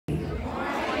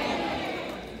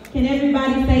Can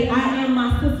everybody say, I am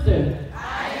my sister?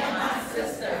 I am my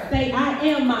sister. Say, I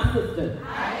am my sister.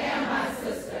 I am my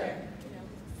sister.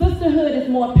 Sisterhood is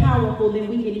more powerful than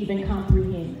we can even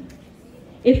comprehend.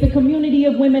 It's a community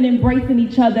of women embracing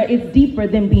each other. It's deeper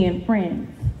than being friends.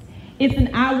 It's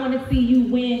an I want to see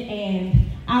you win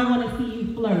and I want to see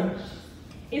you flourish.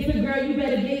 It's a girl, you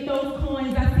better get those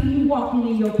coins. I see you walking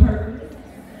in your purpose.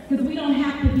 Because we don't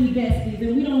have to be besties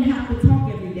and we don't have to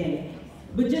talk every day.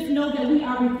 But just know that we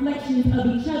are reflections of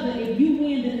each other. If you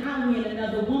win, then I win.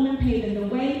 Another woman paving the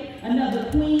way.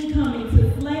 Another queen coming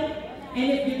to slay.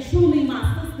 And if you're truly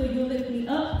my sister, you'll lift me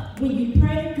up when you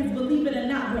pray. Because believe it or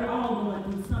not, we're all going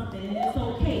through something. And it's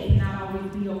okay to not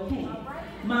always be okay.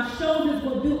 My shoulders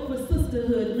were built for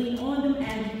sisterhood. Lean on them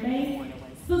as you may.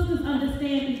 Sisters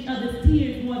understand each other's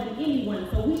tears more than anyone,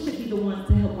 so we should be the ones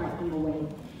to help wipe them away.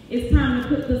 It's time to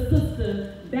put the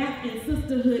sister back in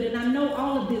sisterhood, and I know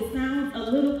all of this sounds a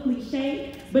little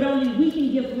cliche, but only we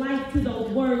can give life to those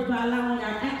words by allowing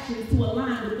our actions to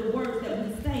align with the words that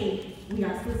we say we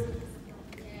are sisters.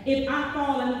 If I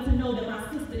fall, I need to know that my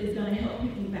sister is going to help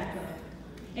pick me back up.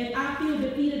 If I feel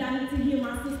defeated, I need to hear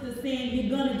my sister saying,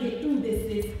 you're going to get through this,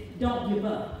 sis. Don't give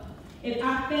up. If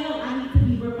I fail, I need to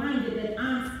be reminded that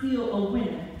I'm still a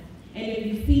winner. And if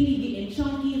you see me getting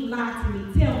chunky, lie to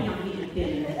me. Tell me I'm getting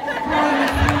thinner. Call me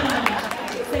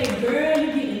slim. Say, girl,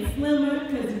 you're getting slimmer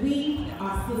because we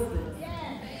are sisters.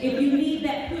 If you need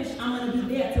that push, I'm going to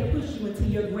be there to push you into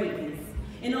your greatness.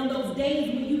 And on those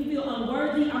days when you feel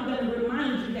unworthy, I'm going to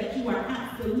remind you that you are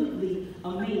absolutely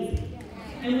amazing.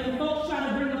 And when folks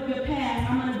try to bring up your past,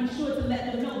 I'm going to be sure to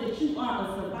let them know that you are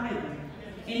a survivor.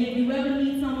 And if you ever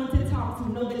need someone to talk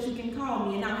to, know that you can call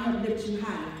me and I'll help lift you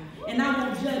higher. And I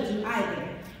won't judge you either.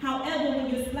 However, when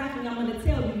you're slacking, I'm going to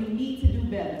tell you need to do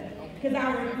better. Because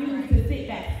I refuse to sit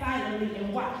back silently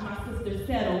and watch my sister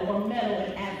settle or meddle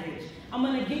and average. I'm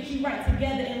going to get you right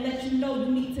together and let you know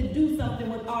you need to do something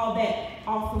with all that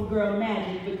awesome girl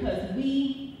magic because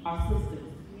we are sisters.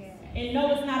 And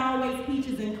no, it's not always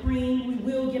peaches and cream.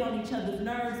 We will get on each other's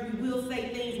nerves. We will say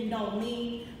things we don't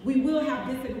mean. We will have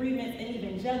disagreements, and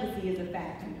even jealousy is a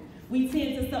factor. We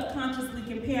tend to subconsciously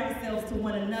compare ourselves to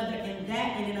one another, and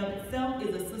that in and of itself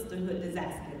is a sisterhood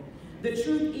disaster. The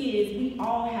truth is, we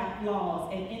all have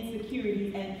flaws and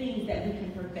insecurities and things that we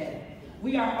can perfect.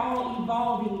 We are all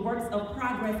evolving works of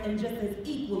progress and just as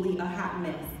equally a hot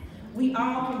mess. We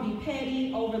all can be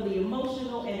petty, overly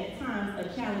emotional, and at times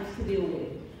a challenge to deal with.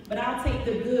 But I'll take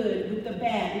the good with the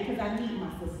bad because I need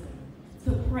my sister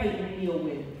to pray and deal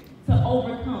with, to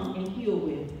overcome and heal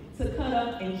with, to cut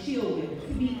up and chill with,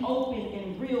 to be open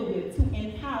and real with, to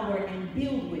empower and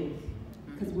build with,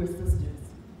 because we're sisters.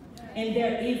 And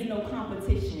there is no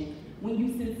competition when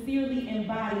you sincerely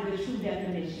embody the true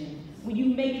definition. When you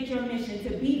make it your mission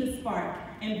to be the spark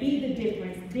and be the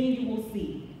difference, then you will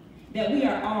see that we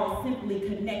are all simply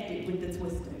connected with the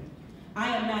twister.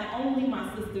 I am not only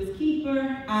my sister's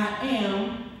keeper, I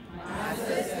am my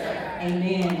sister.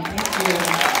 Amen. Thank you.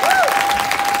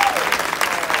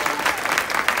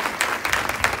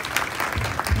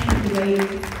 Thank you,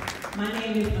 ladies. My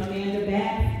name is Amanda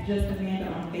Bass, just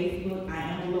Amanda on Facebook. I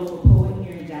am a local poet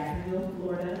here in Jacksonville,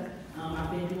 Florida.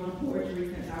 I've been doing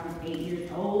poetry since I was 8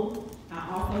 years old. I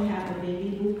also have a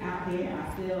vending booth out there.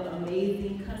 I sell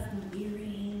amazing custom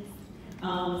earrings.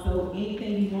 So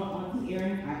anything you want on some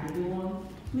earrings, I can do them.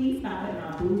 Please stop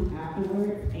at my booth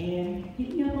afterwards and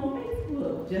hit me up on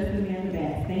Facebook. Just Amanda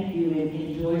Bass. Thank you and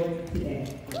enjoy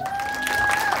today.